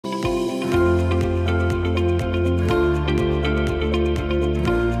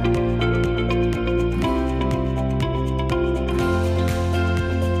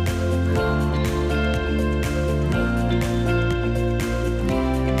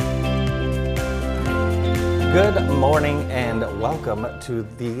Good morning and welcome to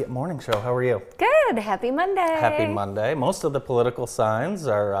the morning show. How are you? Good. Happy Monday. Happy Monday. Most of the political signs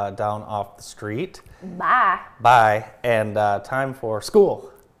are down off the street. Bye. Bye. And time for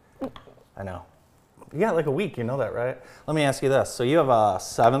school. I know. You got like a week, you know that, right? Let me ask you this. So you have a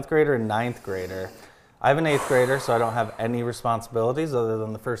 7th grader and 9th grader. I have an 8th grader, so I don't have any responsibilities other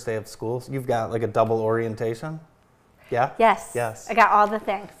than the first day of school. So you've got like a double orientation? Yeah? Yes. Yes. I got all the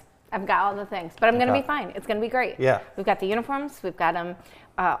things. I've got all the things. But I'm going to be fine. It's going to be great. Yeah. We've got the uniforms. We've got them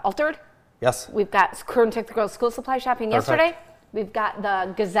altered. Yes. We've got Current Took the Girls school supply shopping yesterday. We've got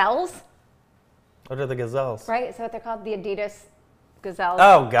the gazelles. What are the gazelles? Right? Is that what they're called? The Adidas gazelles.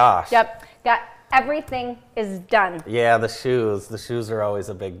 Oh, gosh. Yep. Got everything is done. Yeah, the shoes. The shoes are always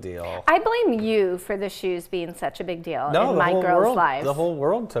a big deal. I blame you for the shoes being such a big deal in my girls' world, lives. The whole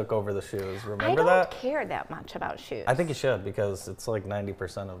world took over the shoes. Remember I don't that? care that much about shoes. I think you should because it's like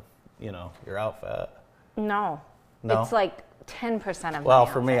 90% of, your outfit. No. No? It's like 10% of Well,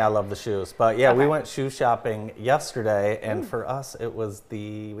 my for me, outfit. I love the shoes. But yeah, we Okay. went shoe shopping yesterday, and for us, it was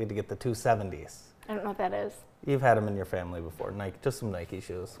we had to get the 270s. I don't know what that is. You've had them in your family before, Nike, just some Nike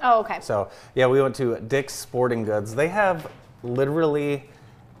shoes. Oh, okay. So yeah, we went to Dick's Sporting Goods. They have literally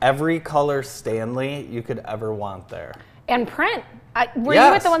every color Stanley you could ever want there. And print. Were you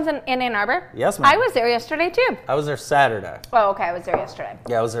Yes. at the ones in Ann Arbor? Yes, ma'am. I was there yesterday too. I was there Saturday. Oh, okay. I was there yesterday.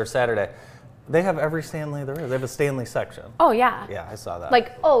 Yeah, I was there Saturday. They have every Stanley there is. They have a Stanley section. Oh, yeah. Yeah, I saw that.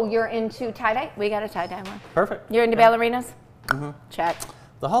 Like, oh, you're into tie-dye? We got a tie-dye one. Perfect. You're into ballerinas? Mm-hmm. Check.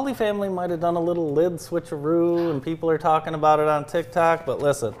 The Hawley family might have done a little lid switcheroo, and people are talking about it on TikTok. But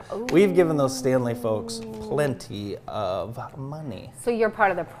listen, we've given those Stanley folks plenty of money. So you're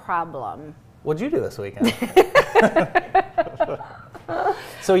part of the problem. What'd you do this weekend?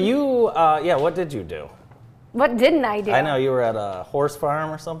 So you, what did you do? What didn't I do? I know you were at a horse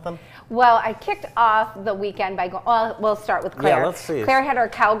farm or something. Well, I kicked off the weekend by going, well, we'll start with Claire. Yeah, let's see. Claire had our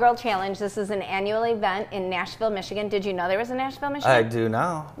Cowgirl Challenge. This is an annual event in Nashville, Michigan. Did you know there was a Nashville, Michigan? I do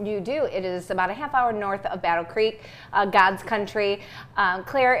now. You do. It is about a half hour north of Battle Creek, God's Country.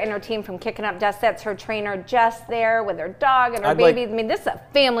 Claire and her team from Kicking Up Dust, that's her trainer Jess there with her dog and her baby. I mean, this is a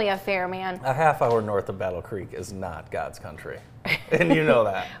family affair, man. A half hour north of Battle Creek is not God's Country. And you know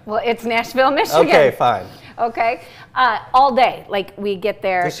that. Well, it's Nashville, Michigan. Okay, fine. Okay. All day, like we get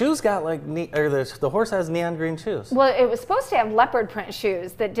there. The shoes got like, the horse has neon green shoes. Well, it was supposed to have leopard print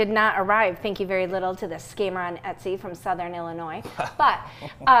shoes that did not arrive. Thank you very little to the scammer on Etsy from Southern Illinois. But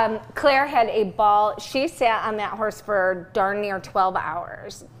Claire had a ball. She sat on that horse for darn near 12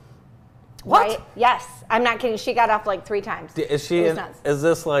 hours. What? Right? Yes. I'm not kidding. She got off like 3 times. Is she? It was nuts. Is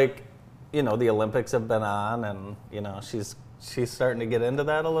this like, the Olympics have been on, and she's starting to get into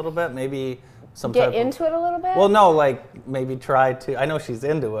that a little bit? Maybe some Get type into it a little bit? Well, no, like maybe try to. I know she's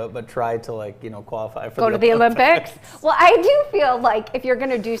into it, but try to qualify for Go to the Olympics? Well, I do feel like if you're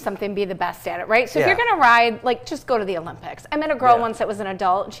going to do something, be the best at it, right? So if you're going to ride, like, just go to the Olympics. I met a girl once that was an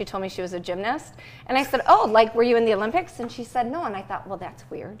adult, and she told me she was a gymnast. And I said, oh, like, were you in the Olympics? And she said, no. And I thought, well, that's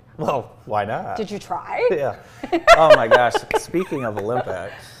weird. Well, why not? Did you try? Yeah. Oh, my gosh. Speaking of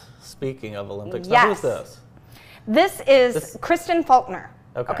Olympics, now who's this? This is Kristen Faulkner.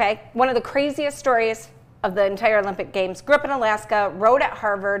 Okay. One of the craziest stories of the entire Olympic Games. Grew up in Alaska, rode at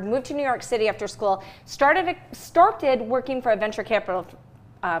Harvard, moved to New York City after school, started working for a venture capital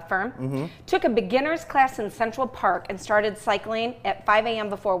firm, took a beginner's class in Central Park and started cycling at 5 a.m.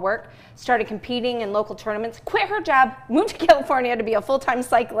 before work, started competing in local tournaments, quit her job, moved to California to be a full-time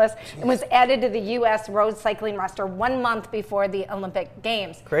cyclist, and was added to the U.S. road cycling roster 1 month before the Olympic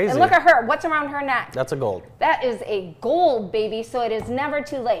Games. Crazy. And look at her. What's around her neck? That's a gold. That is a gold, baby, so it is never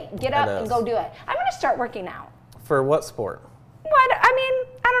too late. Get up and go do it. I'm going to start working out. For what sport? What? I mean,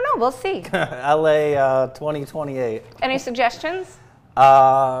 I don't know. We'll see. LA 2028. Any suggestions?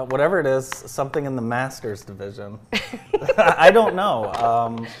 Whatever it is, something in the Masters division. I don't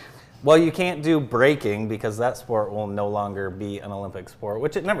know. Well, you can't do breaking because that sport will no longer be an Olympic sport,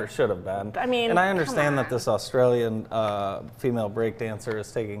 which it never should have been. I mean, and I understand come that on. this Australian female breakdancer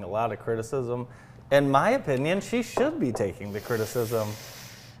is taking a lot of criticism. In my opinion, she should be taking the criticism.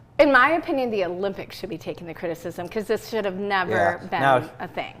 In my opinion, the Olympics should be taking the criticism because this should have never been a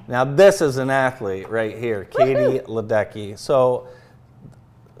thing. Now, this is an athlete right here, Katie Ledecky. So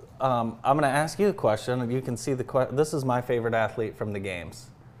I'm going to ask you a question, and you can see the question. This is my favorite athlete from the games,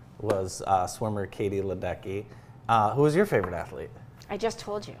 was swimmer Katie Ledecky. Who was your favorite athlete? I just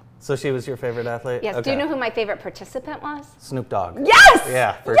told you. So she was your favorite athlete? Yes. Okay. Do you know who my favorite participant was? Snoop Dogg. Yes!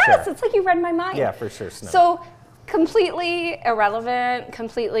 Yeah, for yes! sure. It's like you read my mind. Yeah, for sure, Snoop. So completely irrelevant,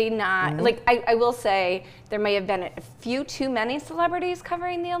 completely not. Like, I will say there may have been a few too many celebrities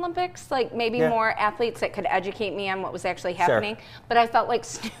covering the Olympics, like maybe more athletes that could educate me on what was actually happening. But I felt like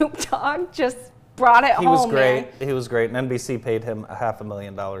Snoop Dogg just brought it home. He was great. Man. He was great. And NBC paid him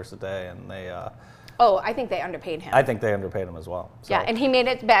 $500,000 a day, and they. Oh, I think they underpaid him. I think they underpaid him as well. So. Yeah, and he made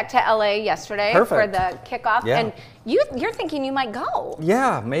it back to LA yesterday for the kickoff. Yeah. And you're thinking you might go.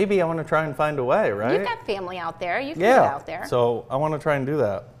 Yeah, maybe I want to try and find a way, right? You've got family out there. You can get out there. So I want to try and do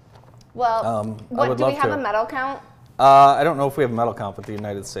that. Well, do we have a medal count? I don't know if we have a medal count, but the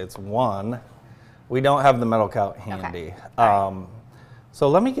United States won. We don't have the medal count handy. Okay. So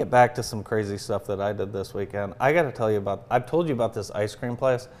let me get back to some crazy stuff that I did this weekend. I got to tell you about, I've told you about this ice cream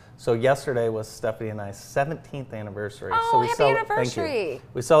place. So yesterday was Stephanie and I's 17th anniversary. Oh, so we happy anniversary. Thank you.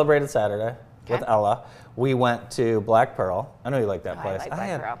 We celebrated Saturday with Ella. We went to Black Pearl. I know you like that place. I like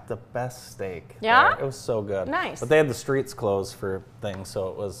Black Pearl. Had the best steak. Yeah? There. It was so good. Nice. But they had the streets closed for things, so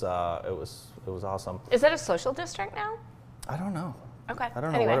it was awesome. Is it a social district now? I don't know. Okay. I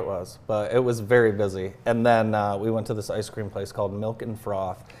don't know what it was, but it was very busy. And then we went to this ice cream place called Milk and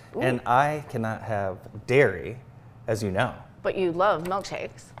Froth. Ooh. And I cannot have dairy, as you know. But you love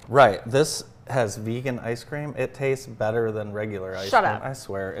milkshakes. Right. This has vegan ice cream. It tastes better than regular ice cream. Shut up. I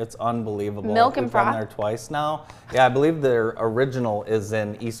swear. It's unbelievable. Milk and Froth? We've been there twice now. Yeah, I believe their original is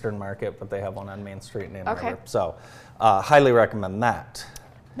in Eastern Market, but they have one on Main Street in Ann Arbor. So highly recommend that.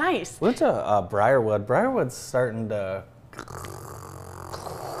 Nice. We went to Briarwood. Briarwood's starting to...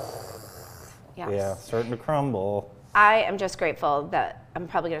 Yes. Yeah, starting to crumble. I am just grateful that, I'm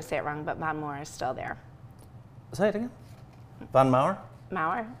probably going to say it wrong, but Von Moore is still there. Say it again. Von Mauer?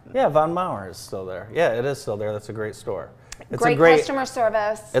 Mauer? Yeah, Von Mauer is still there. Yeah, it is still there. That's a great store. It's great customer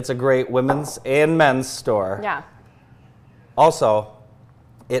service. It's a great women's and men's store. Yeah. Also,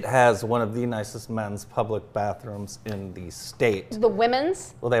 it has one of the nicest men's public bathrooms in the state. The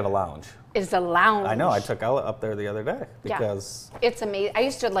women's? Well, they have a lounge. Is a lounge. I know. I took Ella up there the other day because... Yeah. It's amazing. I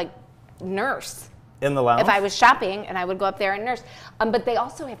used to, nurse. In the lounge? If I was shopping, and I would go up there and nurse. But they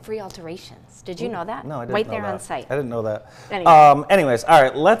also have free alterations. Did you know that? No, I didn't right know there that. on site. I didn't know that. Anyway. Anyways, all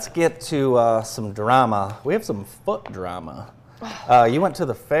right, let's get to some drama. We have some foot drama. You went to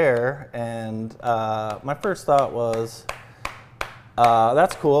the fair, and my first thought was,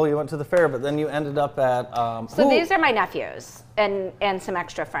 that's cool, you went to the fair, but then you ended up at... So these are my nephews and some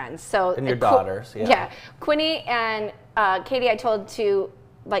extra friends. So and your daughters, yeah. Yeah. Quinny and Katie I told to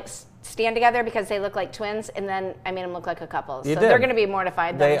stand together because they look like twins, and then I made them look like a couple. So they're going to be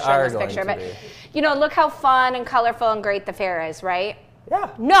mortified that I'm showing this picture. But look how fun and colorful and great the fair is, right? Yeah.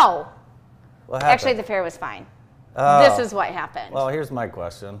 No. What happened? Actually, the fair was fine. Oh. This is what happened. Well, here's my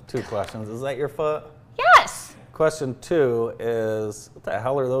question. 2 questions. Is that your foot? Yes. Question 2 is, what the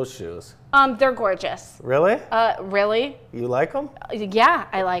hell are those shoes? They're gorgeous. Really? Really? You like them? Yeah,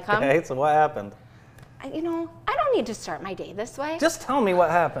 I like them. Okay, so what happened? I don't need to start my day this way. Just tell me what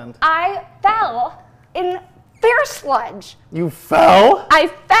happened. I fell in fair sludge. You fell? I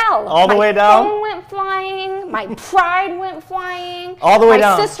fell. All the way down? My phone went flying. My pride went flying. All the way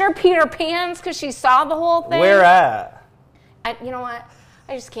down? My sister peed her pants because she saw the whole thing. Where at? You know what?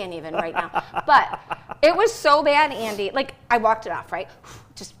 I just can't even right now. But it was so bad, Andy. I walked it off, right?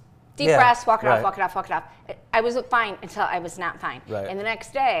 Just deep breaths, walk it off, walk it off, walk it off. I was fine until I was not fine. Right. And the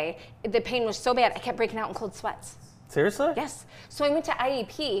next day, the pain was so bad, I kept breaking out in cold sweats. Seriously? Yes. So I went to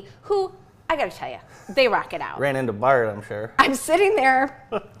IEP, who, I gotta tell you, they rock it out. Ran into Bart, I'm sure. I'm sitting there,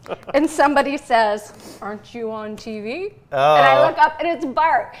 and somebody says, "Aren't you on TV?" Oh. And I look up, and it's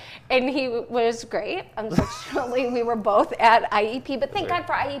Bart. And he was great. Unfortunately, we were both at IEP, but thank God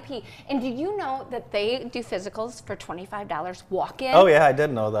for IEP. And did you know that they do physicals for $25 walk-in? Oh yeah, I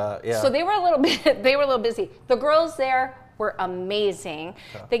did know that. Yeah. So they were a little busy. The girls there were amazing.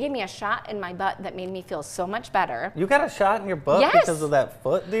 Okay. They gave me a shot in my butt that made me feel so much better. You got a shot in your butt because of that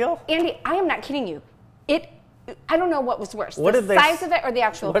foot deal? Andy, I am not kidding you. I don't know what was worse, the size of it or the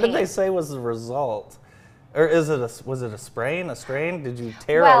actual pain. What did they say was the result? Or was it a sprain, a strain? Did you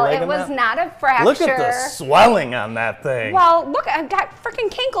tear a ligament? Well, it was not a fracture. Look at the swelling on that thing. Well, look, I've got freaking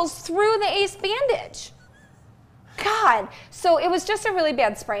cankles through the ACE bandage. God. So it was just a really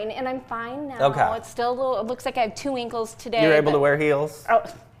bad sprain, and I'm fine now. Okay. It's still a little, it looks like I have 2 ankles today. You're able to wear heels? Oh,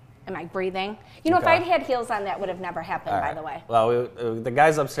 am I breathing? If I'd had heels on, that would have never happened, by the way. Well, the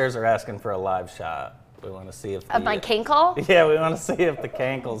guys upstairs are asking for a live shot. We want to see if of my cankle? Yeah, we want to see if the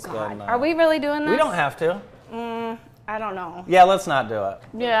cankle's been... Are we really doing this? We don't have to. I don't know. Yeah, let's not do it.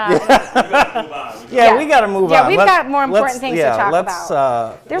 Yeah. Yeah, we got to move on. Yeah, we've got more important things to talk let's,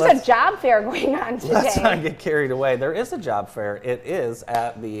 about. There's a job fair going on today. Let's not get carried away. There is a job fair. It is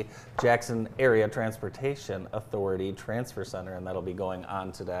at the Jackson Area Transportation Authority Transfer Center, and that'll be going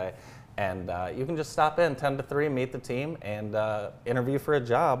on today. And you can just stop in 10 to 3, meet the team, and interview for a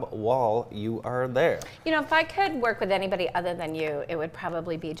job while you are there. You know, if I could work with anybody other than you, it would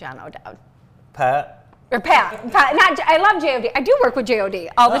probably be John O'Dowd. Pat? Or Pat. I love JOD. I do work with JOD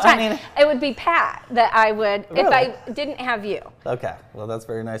all the time. It would be Pat that I would, if I didn't have you. Okay. Well, that's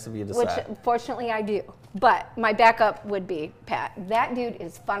very nice of you to Which, say. fortunately, I do. But my backup would be Pat. That dude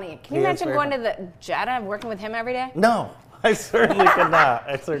is funny. Can you imagine going to the Jetta and working with him every day? No, I certainly could not.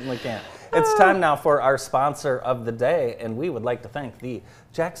 I certainly can't. It's time now for our sponsor of the day, and we would like to thank the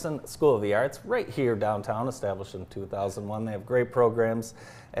Jackson School of the Arts right here downtown, established in 2001. They have great programs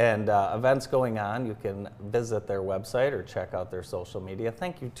and events going on. You can visit their website or check out their social media.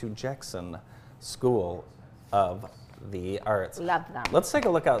 Thank you to Jackson School of the Arts. Love them. Let's take a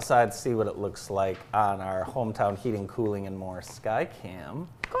look outside, see what it looks like on our Hometown Heating, Cooling, and More Skycam.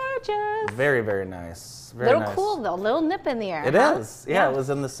 Gorgeous. Very, very nice. Very Little nice. cool though, little nip in the air. It is. Yeah, it was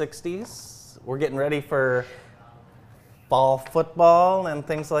in the 60s. We're getting ready for fall football and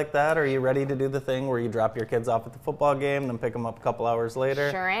things like that. Are you ready to do the thing where you drop your kids off at the football game and then pick them up a couple hours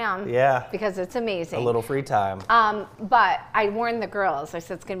later? Sure am. Yeah. Because it's amazing. A little free time. But I warned the girls. I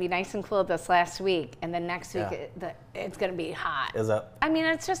said it's going to be nice and cool this last week, and then next week it's going to be hot. Is it? I mean,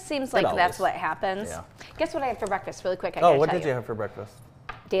 it just seems like that's what happens. Yeah. Guess what I had for breakfast, really quick? What did you have for breakfast?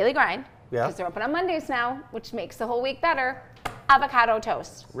 Daily Grind. Yeah. Because they're open on Mondays now, which makes the whole week better. Avocado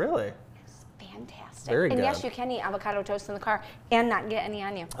toast. Really? It's fantastic. Very and good. yes, you can eat avocado toast in the car and not get any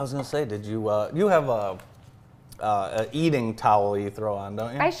on you. I was going to say, did you, you have a eating towel you throw on,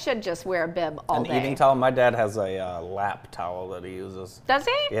 don't you? I should just wear a bib all day. An eating towel? My dad has a lap towel that he uses. Does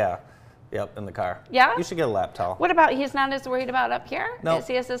he? Yeah. Yep, in the car. Yeah? You should get a lap towel. What about, he's not as worried about up here? No. Is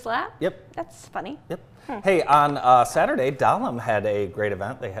he has his lap? Yep. That's funny. Yep. Hey, on Saturday, Dahlem had a great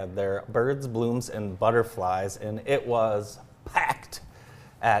event. They had their Birds, Blooms, and Butterflies, and it was packed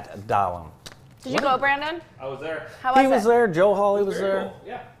at Dahlem. Did you go, Brandon? I was there. How was it? He was there. Joe Hawley was Very there.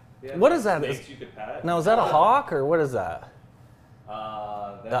 cool. Yeah. What is that? Snakes you could pet. Now, is that a hawk or what is that?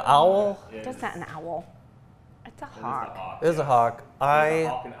 The owl? That's not an owl. It's a It is hawk. a hawk. It is a hawk. It's a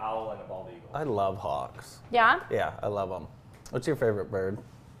hawk, an owl, and a bald eagle. I love hawks. Yeah? Yeah, I love them. What's your favorite bird?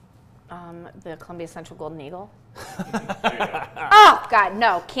 The Columbia Central Golden Eagle. There you go. Oh, God,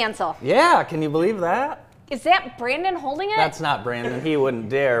 no. Cancel. Yeah, can you believe that? Is that Brandon holding it? That's not Brandon. He wouldn't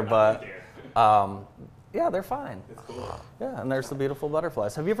dare, but yeah, they're fine. It's cool. Yeah, and there's the beautiful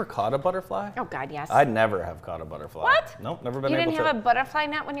butterflies. Have you ever caught a butterfly? Oh, God, yes. I'd never have caught a butterfly. What? Nope, never been You able didn't to. have a butterfly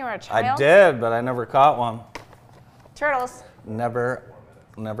net when you were a I child? did, but I never caught one. Turtles. Never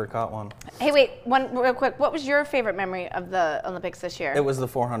caught one. Hey, wait, one real quick. What was your favorite memory of the Olympics this year? It was the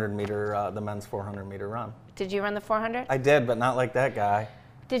 400 meter, the men's 400 meter run. Did you run the 400? I did, but not like that guy.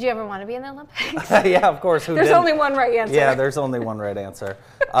 Did you ever want to be in the Olympics? Yeah, of course. Who There's didn't? only one right answer. Yeah, there's only one right answer.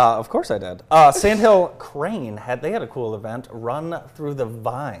 Of course I did. Sandhill Crane had a cool event, Run Through the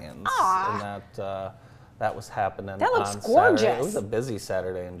Vines, Aw. and that was happening. That looks on gorgeous. Saturday. It was a busy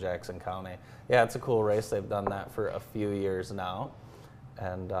Saturday in Jackson County. Yeah, it's a cool race. They've done that for a few years now,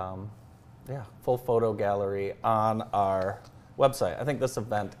 and yeah, full photo gallery on our website. I think this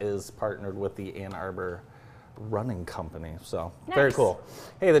event is partnered with the Ann Arbor Running Company, so very Nice. cool.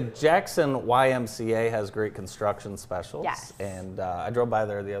 Hey, the Jackson YMCA has great construction specials. Yes. And I drove by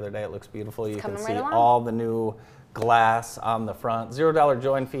there the other day. It looks beautiful. You can coming see right along. all the new glass on the front. $0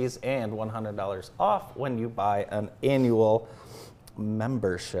 join fees and $100 off when you buy an annual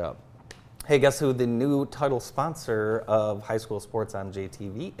membership. Hey, guess who the new title sponsor of high school sports on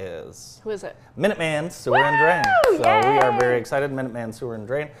JTV is? Who is it? Minuteman Sewer and Drain. Woo! So we are Yay! very excited. Minuteman Sewer and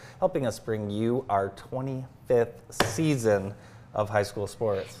Drain helping us bring you our 25th season of high school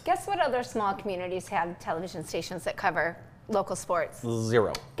sports. Guess what other small communities have television stations that cover local sports?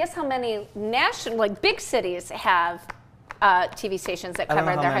 0. Guess how many national, like big cities have TV stations that I don't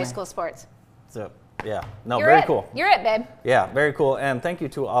know cover how their high many. school sports? So, yeah. No, You're very it. cool. You're it, babe. Yeah, very cool. And thank you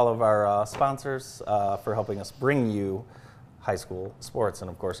to all of our sponsors for helping us bring you high school sports, and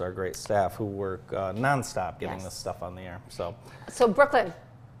of course our great staff who work nonstop getting Yes. this stuff on the air. So, So Brooklyn,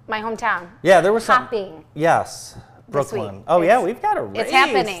 my hometown. yeah, there was some. Hopping. Yes, This Brooklyn. week. Oh yeah, It's- we've got a race. it's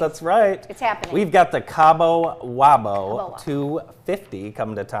happening. That's right. It's happening. We've got the Cabo Wabo Cabo Wabo. 250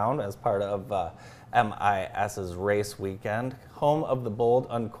 coming to town as part of MIS's race weekend, home of the bold,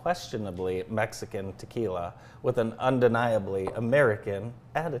 unquestionably Mexican tequila with an undeniably American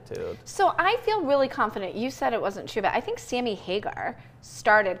attitude. So I feel really confident. You said it wasn't true, but I think Sammy Hagar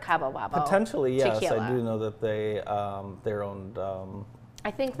started Cabo Wabo. Potentially, yes. Tequila. I do know that they're owned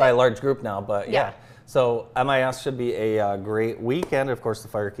I think by a that, large group now, but yeah. Yeah. So MIS should be a great weekend. Of course, the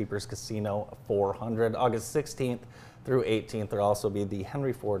Firekeepers Casino 400, August 16th through 18th. There'll also be the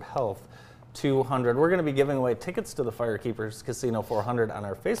Henry Ford Health 200. We're going to be giving away tickets to the Firekeepers Casino 400 on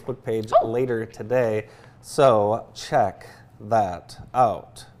our Facebook page later today. So check that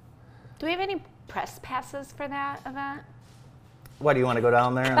out. do we have any press passes for that event? What, do you want to go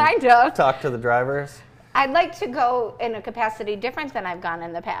down there and Kind of. talk to the drivers? I'd like to go in a capacity different than I've gone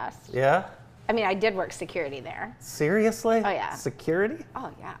in the past. Yeah? I mean, I did work security there. Seriously? Oh, yeah. Security? Oh,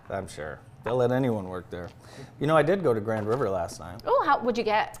 yeah. I'm sure. They'll let anyone work there. You know, I did go to Grand River last night. Oh, how would you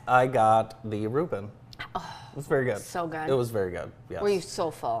get? I got the Reuben. It was very good. So good. It was very good, yes. Were you so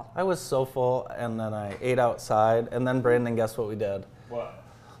full? I was so full, and then I ate outside, and then Brandon, guess what we did? What?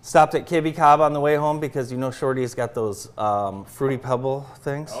 Stopped at Kibby Cobb on the way home because you know Shorty's got those Fruity Pebble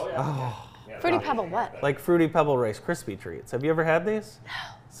things. Oh, yeah. Yeah, Fruity not- Pebble what? Like Fruity Pebble Rice Krispie treats. Have you ever had these? No.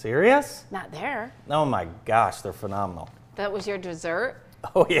 Serious? Not there. Oh my gosh, they're phenomenal. That was your dessert?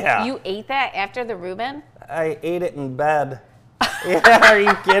 Oh yeah. You ate that after the Reuben? I ate it in bed. Yeah, are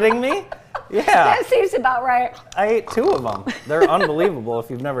you kidding me? Yeah. That seems about right. I ate 2 of them. They're unbelievable.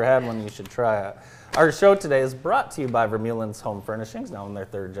 If you've never had one, you should try it. Our show today is brought to you by Vermeulen's Home Furnishings, now in their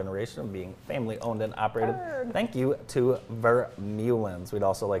 3rd generation of being family owned and operated. Thank you to Vermeulen's. We'd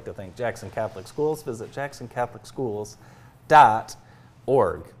also like to thank Jackson Catholic Schools. Visit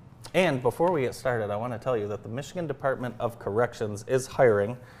jacksoncatholicschools.org. And before we get started, I want to tell you that the Michigan Department of Corrections is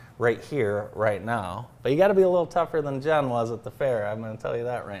hiring right here, right now. But you got to be a little tougher than Jen was at the fair. I'm going to tell you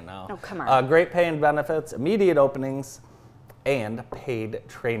that right now. Oh, come on. Great pay and benefits, immediate openings, and paid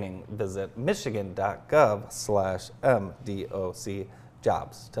training. Visit michigan.gov/MDOC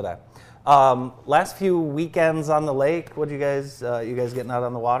jobs today. Last few weekends on the lake, what do you guys getting out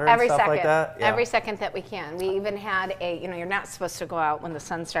on the water and Every stuff second. like that? Yeah. Every second that we can. We even had you're not supposed to go out when the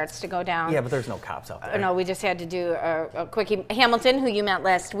sun starts to go down. Yeah, but there's no cops out there. No, we just had to do a quickie. Hamilton, who you met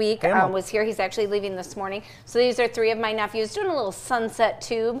last week, was here. He's actually leaving this morning. So these are 3 of my nephews doing a little sunset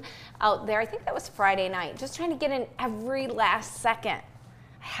tube out there. I think that was Friday night. Just trying to get in every last second.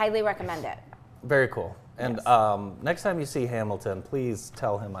 I highly recommend it. Very cool. And next time you see Hamilton, please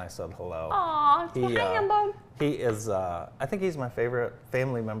tell him I said hello. Aw, hi, Hambo. He is, I think he's my favorite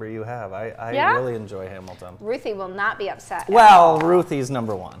family member you have. I Yeah? really enjoy Hamilton. Ruthie will not be upset. Well, Ruthie's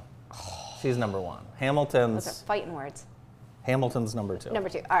number 1. She's number 1. Those are Hamilton's fighting words. number 2. Number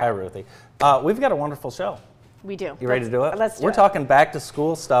 2. All Hi, right. Ruthie. We've got a wonderful show. We do. You ready to do it? Let's do We're it. talking back to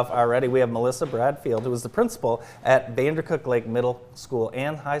school stuff already. We have Melissa Bradfield, who is the principal at Vandercook Lake Middle School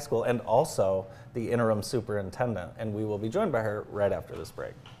and High School, and also the interim superintendent. And we will be joined by her right after this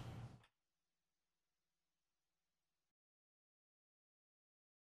break.